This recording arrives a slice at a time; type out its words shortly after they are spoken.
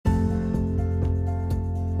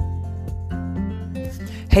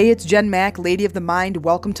Hey, it's Jen Mack, Lady of the Mind.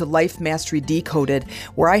 Welcome to Life Mastery Decoded,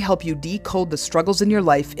 where I help you decode the struggles in your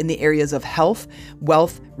life in the areas of health,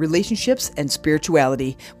 wealth, relationships, and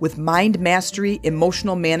spirituality with mind mastery,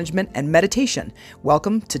 emotional management, and meditation.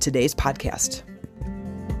 Welcome to today's podcast.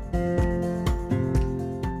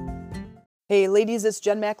 Hey, ladies, it's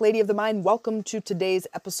Jen Mack, Lady of the Mind. Welcome to today's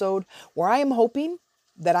episode where I am hoping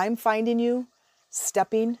that I'm finding you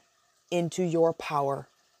stepping into your power.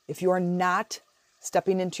 If you are not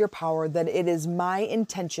stepping into your power, then it is my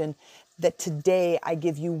intention that today I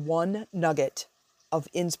give you one nugget of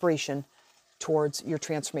inspiration towards your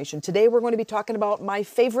transformation. Today we're going to be talking about my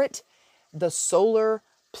favorite, the solar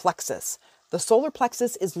plexus. The solar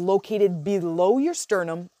plexus is located below your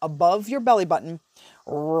sternum, above your belly button.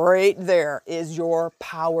 Right there is your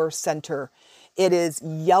power center. It is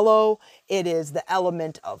yellow. It is the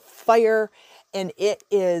element of fire, and it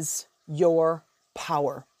is your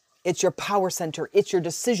power. It's your power center. It's your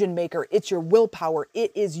decision maker. It's your willpower.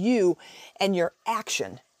 It is you and your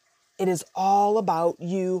action. It is all about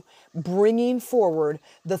you bringing forward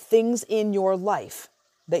the things in your life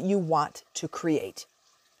that you want to create.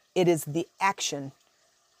 It is the action.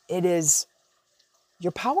 It is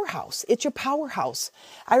your powerhouse. It's your powerhouse.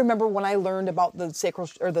 I remember when I learned about the sacral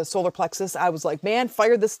or the solar plexus, I was like, man,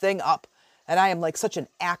 fire this thing up. And I am like such an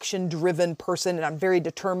action-driven person, and I'm very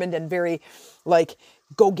determined and very like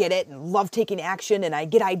go get it and love taking action, and I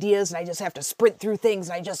get ideas and I just have to sprint through things,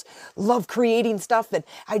 and I just love creating stuff, and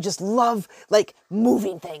I just love like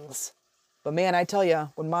moving things. But man, I tell you,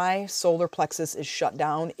 when my solar plexus is shut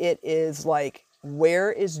down, it is like,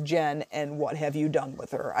 where is Jen and what have you done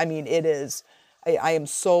with her? I mean, it is, I am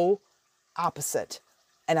so opposite,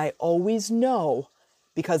 and I always know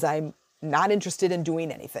because I'm not interested in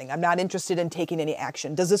doing anything. I'm not interested in taking any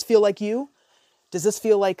action. Does this feel like you? Does this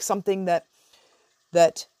feel like something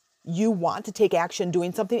that you want to take action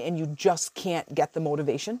doing something and you just can't get the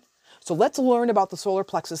motivation? So let's learn about the solar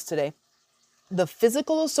plexus today. The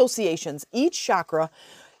physical associations, each chakra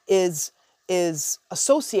is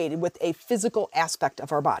associated with a physical aspect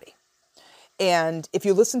of our body. And if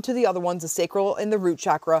you listen to the other ones, the sacral and the root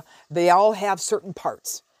chakra, they all have certain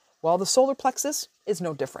parts. Well, the solar plexus is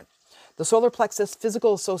no different. The solar plexus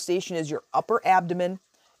physical association is your upper abdomen,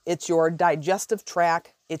 it's your digestive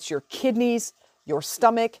tract, it's your kidneys, your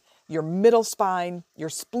stomach, your middle spine, your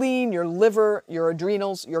spleen, your liver, your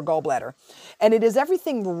adrenals, your gallbladder. And it is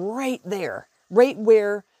everything right there, right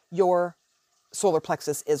where your solar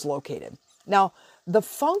plexus is located. Now, the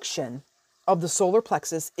function of the solar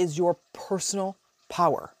plexus is your personal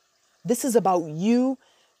power. This is about you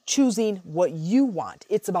choosing what you want.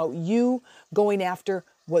 It's about you going after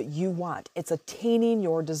what you want. It's attaining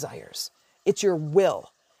your desires. It's your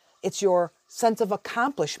will. It's your sense of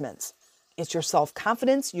accomplishments. It's your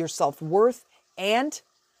self-confidence, your self-worth, and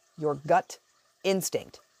your gut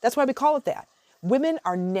instinct. That's why we call it that. Women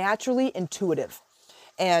are naturally intuitive.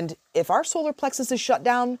 And if our solar plexus is shut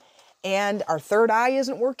down and our third eye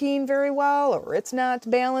isn't working very well, or it's not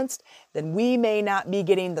balanced, then we may not be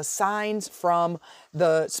getting the signs from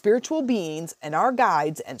the spiritual beings and our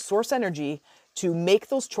guides and source energy to make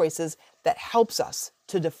those choices that helps us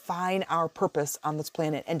to define our purpose on this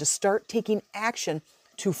planet and to start taking action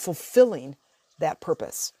to fulfilling that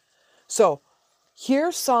purpose. So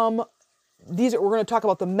we're going to talk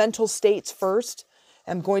about the mental states first.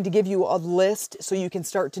 I'm going to give you a list so you can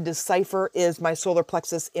start to decipher, is my solar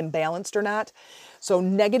plexus imbalanced or not? So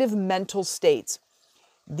negative mental states.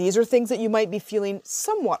 These are things that you might be feeling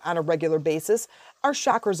somewhat on a regular basis. Our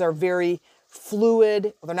chakras are very fluid.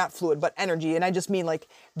 Well, they're not fluid, but energy. And I just mean like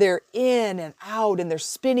they're in and out, and they're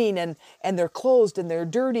spinning, and they're closed, and they're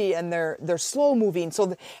dirty, and they're slow moving.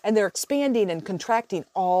 And they're expanding and contracting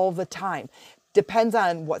all the time. Depends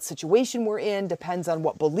on what situation we're in, depends on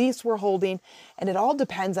what beliefs we're holding, and it all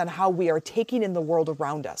depends on how we are taking in the world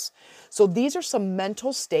around us. So these are some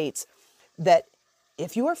mental states that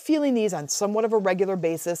if you are feeling these on somewhat of a regular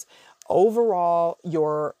basis, overall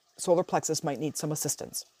your solar plexus might need some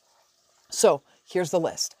assistance. So here's the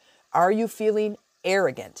list. Are you feeling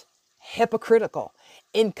arrogant, hypocritical,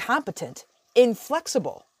 incompetent,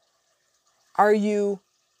 inflexible? Are you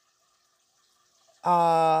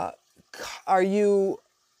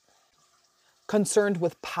concerned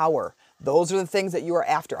with power? Those are the things that you are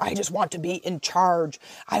after. I just want to be in charge.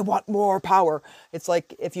 I want more power. It's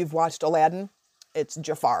like if you've watched Aladdin, it's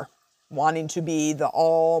Jafar wanting to be the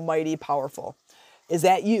almighty powerful. Is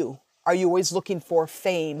that you? Are you always looking for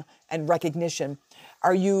fame and recognition?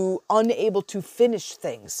 Are you unable to finish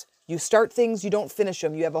things? You start things, you don't finish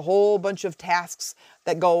them. You have a whole bunch of tasks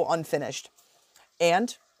that go unfinished.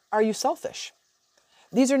 And are you selfish?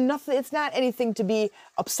 These are nothing, it's not anything to be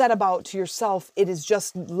upset about to yourself. It is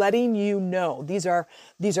just letting you know. These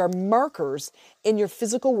are markers in your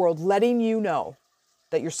physical world letting you know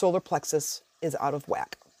that your solar plexus is out of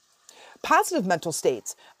whack. Positive mental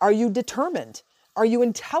states. Are you determined? Are you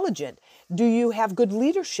intelligent? Do you have good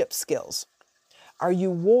leadership skills? Are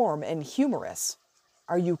you warm and humorous?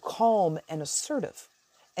 Are you calm and assertive?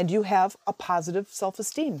 And do you have a positive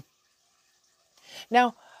self-esteem?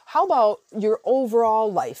 Now, how about your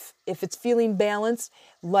overall life? If it's feeling balanced,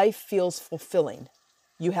 life feels fulfilling.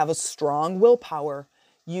 You have a strong willpower.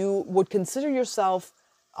 You would consider yourself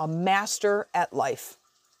a master at life.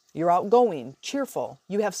 You're outgoing, cheerful.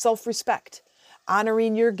 You have self-respect,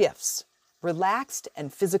 honoring your gifts, relaxed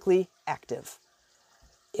and physically active.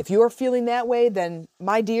 If you are feeling that way, then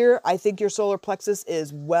my dear, I think your solar plexus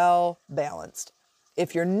is well balanced.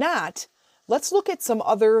 If you're not, let's look at some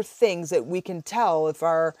other things that we can tell if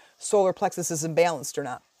our solar plexus is imbalanced or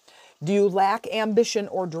not. Do you lack ambition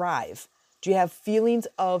or drive? Do you have feelings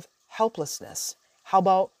of helplessness? How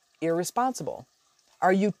about irresponsible?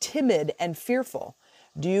 Are you timid and fearful?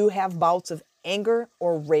 Do you have bouts of anger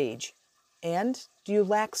or rage? And do you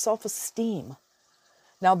lack self-esteem?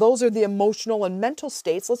 Now, those are the emotional and mental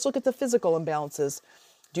states. Let's look at the physical imbalances.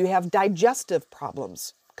 Do you have digestive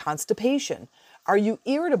problems? Constipation? Are you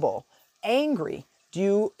irritable? Angry? Do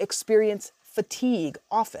you experience fatigue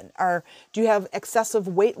often? Do you have excessive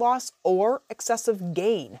weight loss or excessive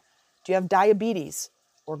gain? Do you have diabetes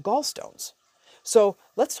or gallstones? So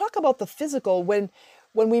let's talk about the physical. When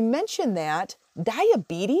we mention that,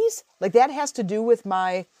 diabetes, like that has to do with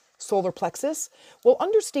my solar plexus, well,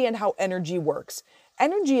 understand how energy works.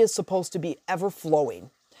 Energy is supposed to be ever flowing.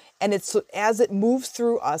 And it's as it moves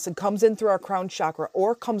through us and comes in through our crown chakra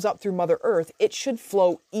or comes up through Mother Earth, it should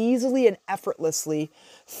flow easily and effortlessly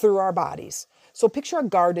through our bodies. So picture a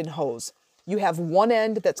garden hose. You have one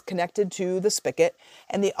end that's connected to the spigot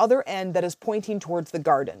and the other end that is pointing towards the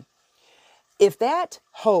garden. If that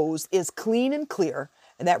hose is clean and clear,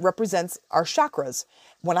 and that represents our chakras,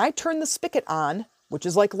 when I turn the spigot on, which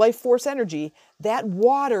is like life force energy, that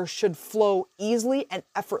water should flow easily and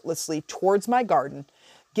effortlessly towards my garden,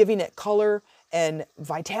 giving it color and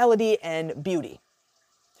vitality and beauty.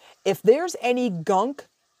 If there's any gunk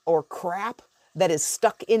or crap that is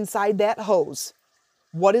stuck inside that hose,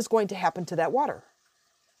 what is going to happen to that water?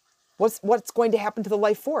 What's going to happen to the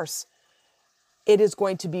life force? It is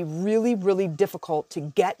going to be really, really difficult to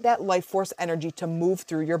get that life force energy to move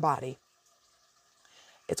through your body.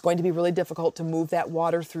 It's going to be really difficult to move that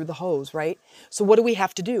water through the hose, right? So what do we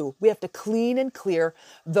have to do? We have to clean and clear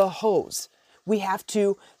the hose. We have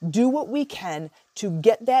to do what we can to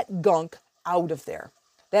get that gunk out of there.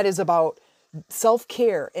 That is about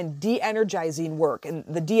self-care and de-energizing work. And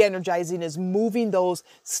the de-energizing is moving those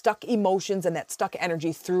stuck emotions and that stuck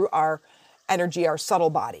energy through our energy, our subtle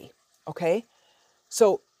body, okay?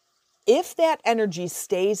 So if that energy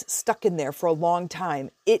stays stuck in there for a long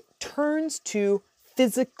time, it turns to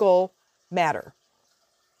physical matter.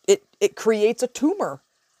 It creates a tumor.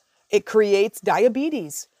 It creates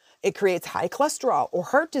diabetes. It creates high cholesterol or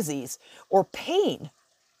heart disease or pain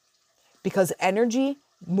because energy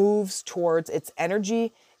moves towards, its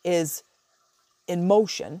energy is in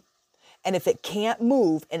motion. And if it can't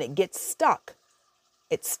move and it gets stuck,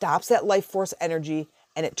 it stops that life force energy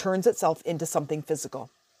and it turns itself into something physical.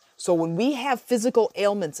 So when we have physical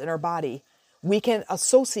ailments in our body, we can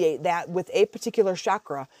associate that with a particular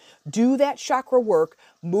chakra, do that chakra work,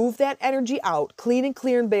 move that energy out, clean and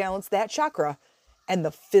clear and balance that chakra, and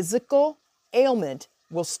the physical ailment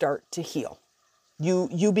will start to heal.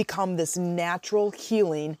 You become this natural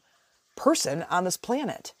healing person on this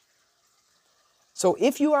planet. So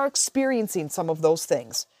if you are experiencing some of those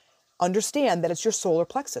things, understand that it's your solar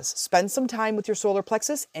plexus. Spend some time with your solar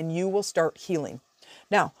plexus and you will start healing.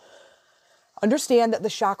 Now, understand that the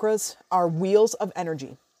chakras are wheels of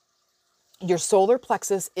energy. Your solar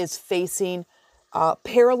plexus is facing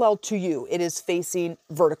parallel to you. It is facing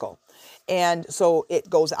vertical. And so it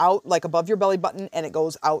goes out like above your belly button and it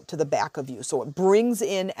goes out to the back of you. So it brings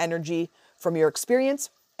in energy from your experience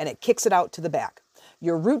and it kicks it out to the back.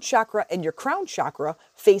 Your root chakra and your crown chakra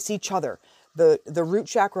face each other. The root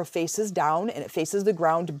chakra faces down and it faces the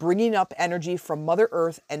ground, bringing up energy from Mother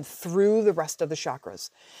Earth and through the rest of the chakras.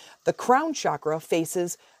 The crown chakra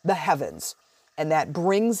faces the heavens, and that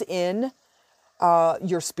brings in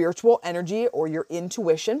your spiritual energy or your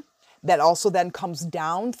intuition. That also then comes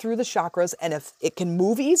down through the chakras, and if it can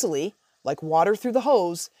move easily, like water through the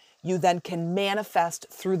hose, you then can manifest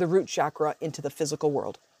through the root chakra into the physical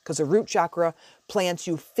world, because the root chakra plants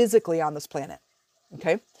you physically on this planet.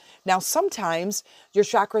 Okay? Now, sometimes your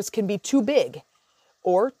chakras can be too big,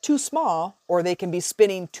 or too small, or they can be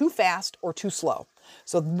spinning too fast or too slow.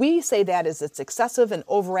 So we say that is it's excessive and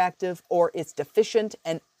overactive, or it's deficient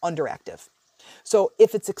and underactive. So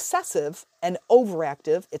if it's excessive and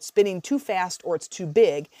overactive, it's spinning too fast or it's too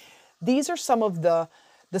big, these are some of the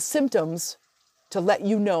symptoms to let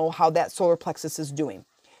you know how that solar plexus is doing.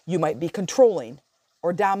 You might be controlling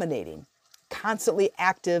or dominating, constantly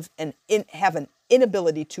active, and have an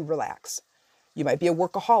inability to relax. You might be a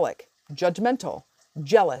workaholic, judgmental,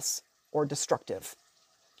 jealous, or destructive,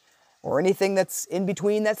 or anything that's in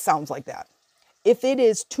between that sounds like that. If it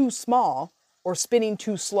is too small or spinning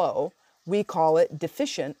too slow, we call it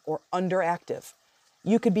deficient or underactive.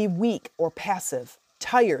 You could be weak or passive,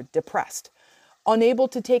 tired, depressed, unable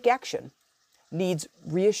to take action, needs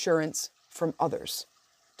reassurance from others.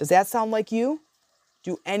 Does that sound like you?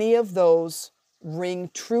 Do any of those ring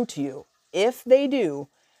true to you? If they do,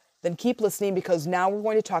 then keep listening, because now we're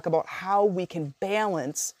going to talk about how we can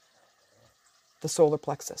balance the solar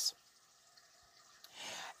plexus.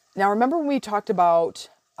 Now, remember when we talked about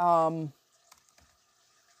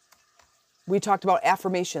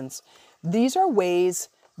affirmations. These are ways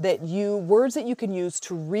that words that you can use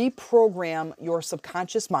to reprogram your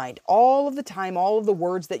subconscious mind. All of the time, all of the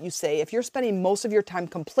words that you say, if you're spending most of your time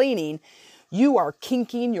complaining, you are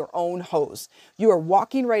kinking your own hose. You are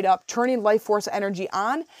walking right up, turning life force energy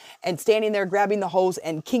on, and standing there grabbing the hose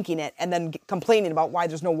and kinking it, and then complaining about why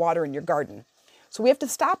there's no water in your garden. So we have to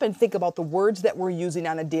stop and think about the words that we're using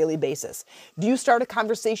on a daily basis. Do you start a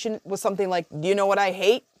conversation with something like, do you know what I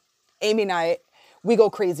hate? Amy and I, we go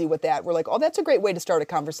crazy with that. We're like, oh, that's a great way to start a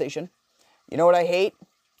conversation. You know what I hate?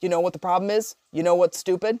 You know what the problem is? You know what's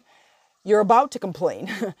stupid? You're about to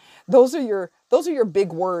complain. Those are your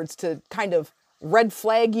big words to kind of red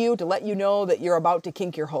flag you, to let you know that you're about to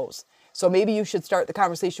kink your hose. So maybe you should start the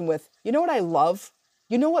conversation with, you know what I love?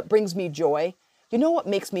 You know what brings me joy? You know what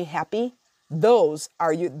makes me happy? Those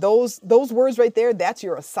words right there, that's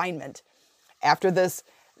your assignment. After this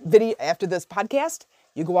podcast,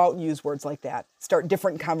 you go out and use words like that. Start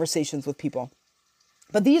different conversations with people.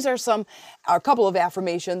 But these are a couple of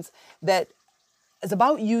affirmations that is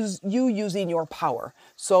about you using your power.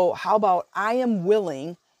 So how about, I am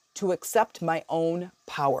willing to accept my own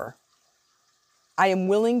power. I am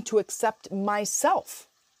willing to accept myself.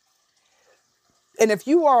 And if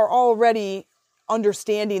you are already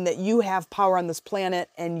understanding that you have power on this planet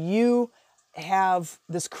and you have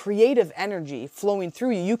this creative energy flowing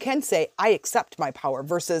through you, you can say, I accept my power,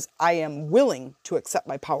 versus I am willing to accept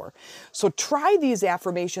my power. So try these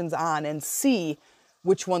affirmations on and see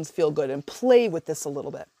which ones feel good, and play with this a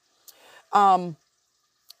little bit.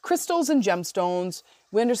 Crystals and gemstones,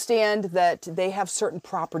 we understand that they have certain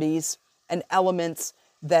properties and elements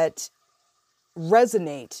that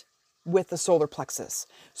resonate with the solar plexus.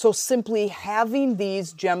 So simply having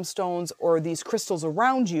these gemstones or these crystals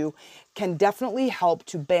around you can definitely help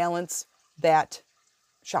to balance that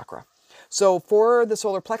chakra. So for the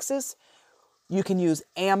solar plexus, you can use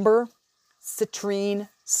amber, citrine,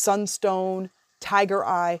 sunstone, tiger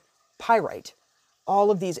eye, pyrite. All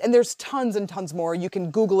of these, and there's tons and tons more. You can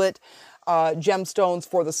Google it, gemstones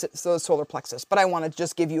for the solar plexus, but I want to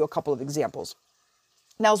just give you a couple of examples.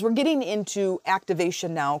 Now, as we're getting into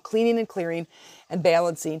activation now, cleaning and clearing and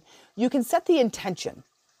balancing, you can set the intention.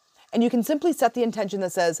 And you can simply set the intention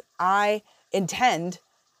that says, I intend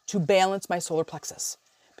to balance my solar plexus.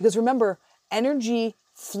 Because remember, energy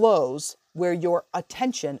flows where your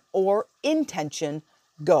attention or intention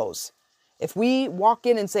goes. If we walk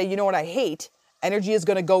in and say, you know what I hate, energy is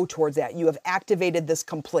going to go towards that. You have activated this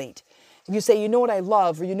complaint. If you say, you know what I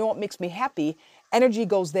love, or you know what makes me happy, energy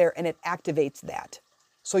goes there and it activates that.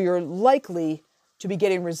 So you're likely to be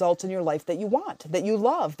getting results in your life that you want, that you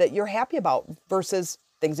love, that you're happy about, versus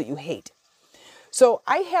things that you hate. So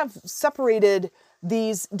I have separated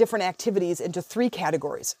these different activities into 3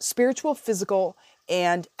 categories: spiritual, physical,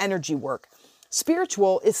 and energy work.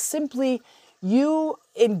 Spiritual is simply you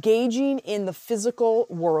engaging in the physical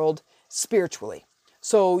world spiritually.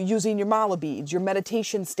 So using your mala beads, your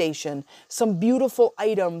meditation station, some beautiful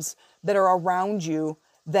items that are around you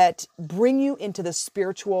that bring you into the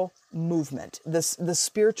spiritual movement, the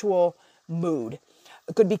spiritual mood.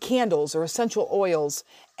 It could be candles or essential oils,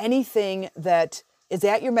 anything that is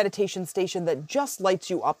at your meditation station that just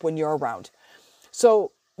lights you up when you're around.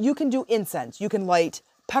 So you can do incense. You can light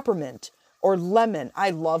peppermint or lemon.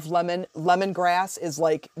 I love lemon. Lemongrass is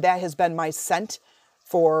that has been my scent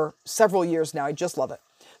for several years now. I just love it.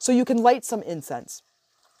 So you can light some incense.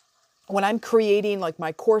 When I'm creating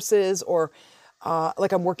my courses, or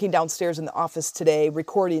I'm working downstairs in the office today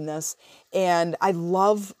recording this, and I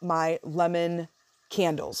love my lemon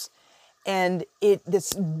candles. and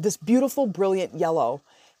this beautiful, brilliant yellow,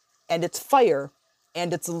 and it's fire,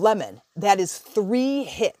 and it's lemon. That is 3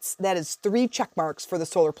 hits. That is 3 check marks for the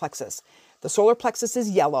solar plexus. The solar plexus is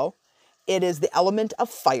yellow. It is the element of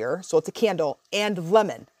fire, so it's a candle, and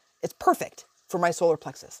lemon. It's perfect for my solar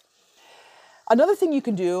plexus. Another thing you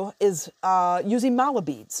can do is using mala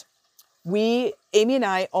beads. Amy and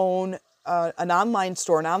I own an online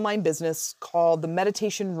store, an online business called the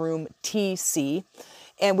Meditation Room TC.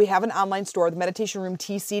 And we have an online store,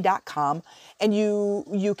 themeditationroomtc.com. And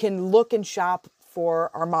you can look and shop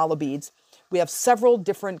for our mala beads. We have several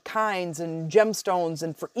different kinds and gemstones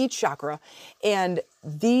and for each chakra. And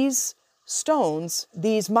these stones,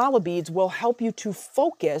 these mala beads, will help you to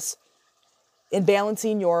focus in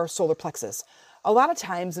balancing your solar plexus. A lot of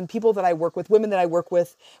times, and people that I work with, women that I work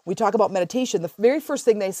with, we talk about meditation. The very first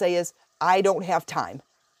thing they say is, I don't have time.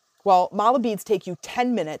 Well, mala beads take you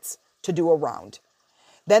 10 minutes to do a round.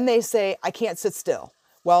 Then they say, I can't sit still.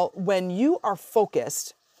 Well, when you are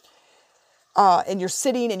focused and you're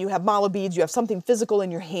sitting and you have mala beads, you have something physical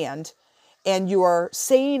in your hand, and you are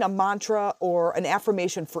saying a mantra or an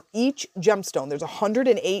affirmation for each gemstone. There's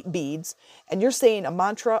 108 beads, and you're saying a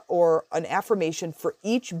mantra or an affirmation for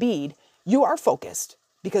each bead. You are focused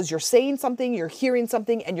because you're saying something, you're hearing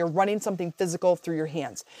something, and you're running something physical through your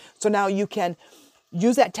hands. So now you can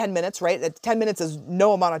use that 10 minutes, right? That 10 minutes is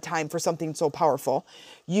no amount of time for something so powerful.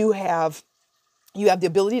 You have the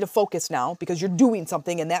ability to focus now because you're doing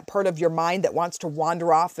something, and that part of your mind that wants to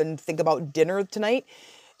wander off and think about dinner tonight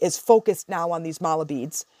is focused now on these mala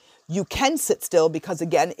beads. You can sit still because,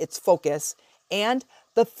 again, it's focus. And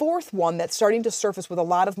the fourth one that's starting to surface with a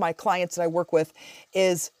lot of my clients that I work with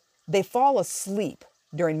is they fall asleep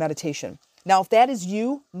during meditation. Now, if that is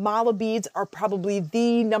you, mala beads are probably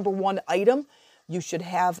the number one item you should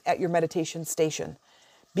have at your meditation station,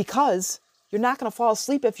 because you're not going to fall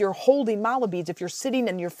asleep if you're holding mala beads, if you're sitting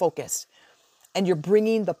and you're focused and you're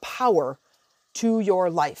bringing the power to your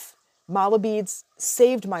life. Mala beads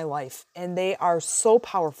saved my life, and they are so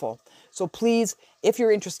powerful. So please, if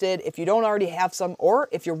you're interested, if you don't already have some, or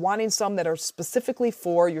if you're wanting some that are specifically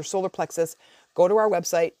for your solar plexus, go to our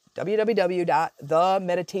website,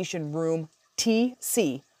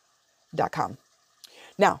 www.themeditationroomtc.com.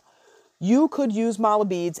 Now, you could use mala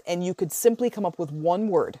beads and you could simply come up with one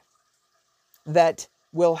word that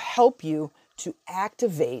will help you to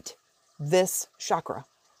activate this chakra,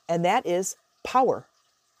 and that is power.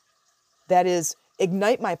 That is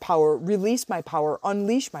ignite my power, release my power,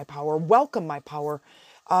 unleash my power, welcome my power,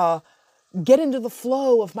 get into the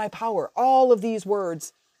flow of my power. All of these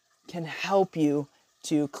words can help you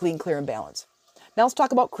to clean, clear, and balance. Now let's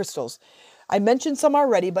talk about crystals. I mentioned some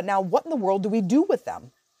already, but now what in the world do we do with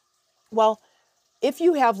them? Well, if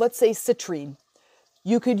you have, let's say, citrine,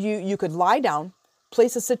 you could lie down,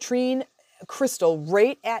 place a citrine crystal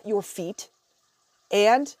right at your feet,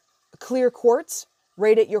 and clear quartz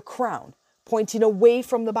right at your crown, pointing away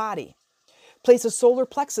from the body. Place a solar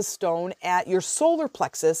plexus stone at your solar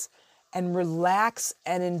plexus and relax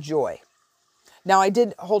and enjoy. Now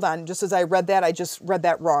hold on, just as I read that, I just read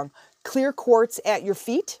that wrong. Clear quartz at your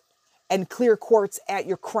feet and clear quartz at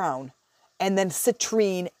your crown, and then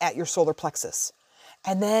citrine at your solar plexus.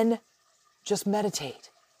 And then just meditate.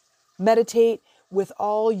 Meditate with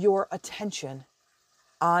all your attention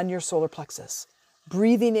on your solar plexus.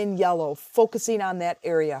 Breathing in yellow, focusing on that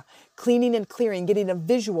area, cleaning and clearing, getting a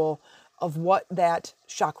visual of what that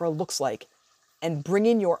chakra looks like, and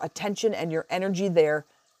bringing your attention and your energy there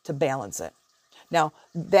to balance it. Now,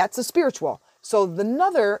 that's a spiritual. So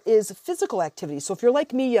another is physical activity. So if you're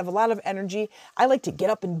like me, you have a lot of energy. I like to get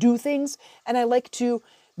up and do things, and I like to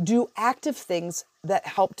do active things that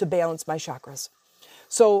help to balance my chakras.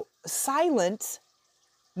 So silent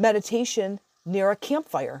meditation near a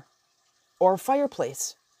campfire or a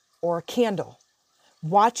fireplace or a candle,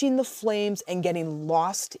 watching the flames and getting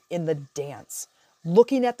lost in the dance,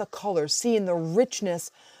 looking at the colors, seeing the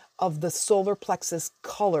richness of the solar plexus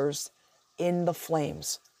colors in the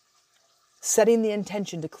flames, setting the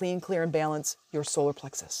intention to clean, clear, and balance your solar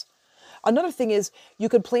plexus. Another thing is you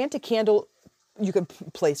could plant a candle. You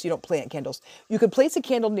don't plant candles. You could place a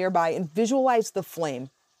candle nearby and visualize the flame,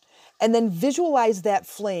 and then visualize that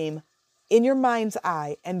flame in your mind's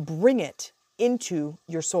eye and bring it into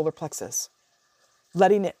your solar plexus,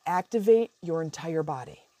 letting it activate your entire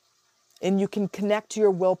body. And you can connect to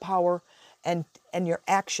your willpower and your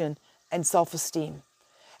action and self-esteem.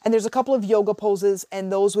 And there's a couple of yoga poses,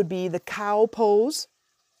 and those would be the cow pose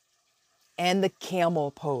and the camel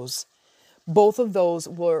pose. Both of those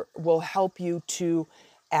will help you to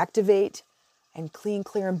activate and clean,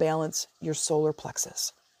 clear, and balance your solar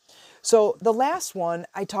plexus. So the last one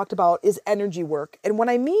I talked about is energy work. And when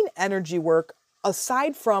I mean energy work,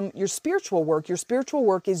 aside from your spiritual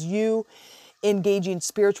work is you engaging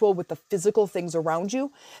spiritual with the physical things around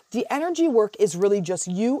you. The energy work is really just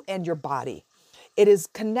you and your body. It is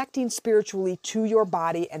connecting spiritually to your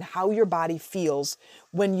body and how your body feels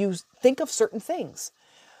when you think of certain things.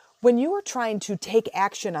 When you are trying to take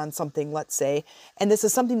action on something, let's say, and this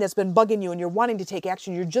is something that's been bugging you and you're wanting to take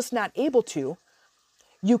action, you're just not able to,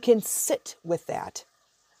 you can sit with that.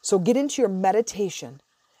 So get into your meditation.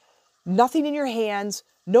 Nothing in your hands,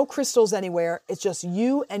 no crystals anywhere. It's just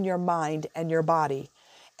you and your mind and your body.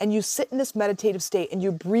 And you sit in this meditative state and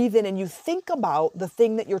you breathe in and you think about the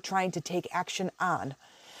thing that you're trying to take action on.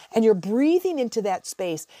 And you're breathing into that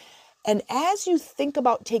space. And as you think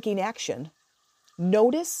about taking action,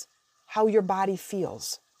 notice how your body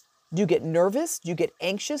feels. Do you get nervous? Do you get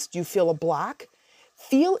anxious? Do you feel a block?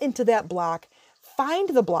 Feel into that block, find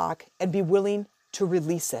the block, and be willing to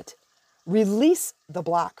release it. Release the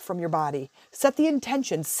block from your body. Set the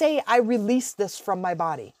intention. Say, I release this from my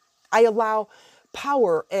body. I allow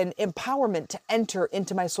power and empowerment to enter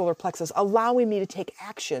into my solar plexus, allowing me to take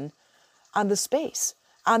action on the space,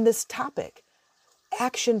 on this topic,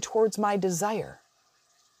 action towards my desire.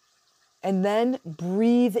 And then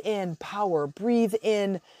breathe in power, breathe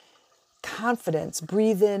in confidence,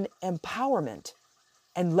 breathe in empowerment,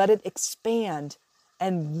 and let it expand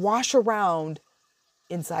and wash around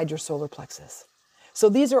inside your solar plexus. So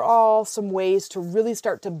these are all some ways to really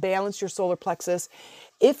start to balance your solar plexus.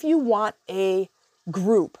 If you want a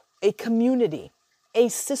group, a community, a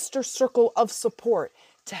sister circle of support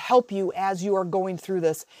to help you as you are going through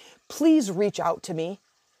this, please reach out to me.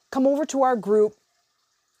 Come over to our group,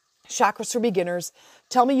 Chakras for Beginners.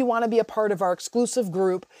 Tell me you want to be a part of our exclusive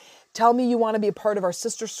group. Tell me you want to be a part of our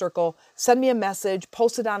sister circle. Send me a message,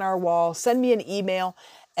 post it on our wall, send me an email,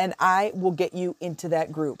 and I will get you into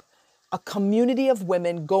that group. A community of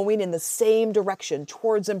women going in the same direction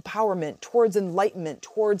towards empowerment, towards enlightenment,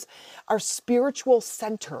 towards our spiritual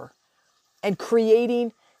center, and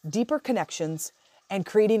creating deeper connections and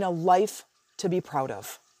creating a life to be proud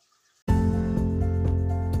of.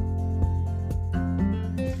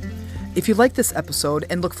 If you like this episode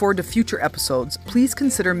and look forward to future episodes, please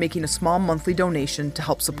consider making a small monthly donation to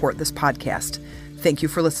help support this podcast. Thank you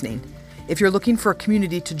for listening. If you're looking for a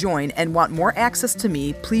community to join and want more access to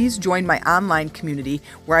me, please join my online community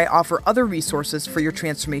where I offer other resources for your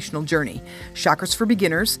transformational journey. Chakras for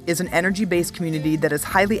Beginners is an energy-based community that is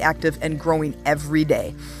highly active and growing every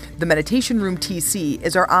day. The Meditation Room TC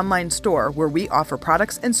is our online store where we offer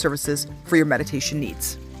products and services for your meditation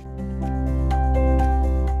needs.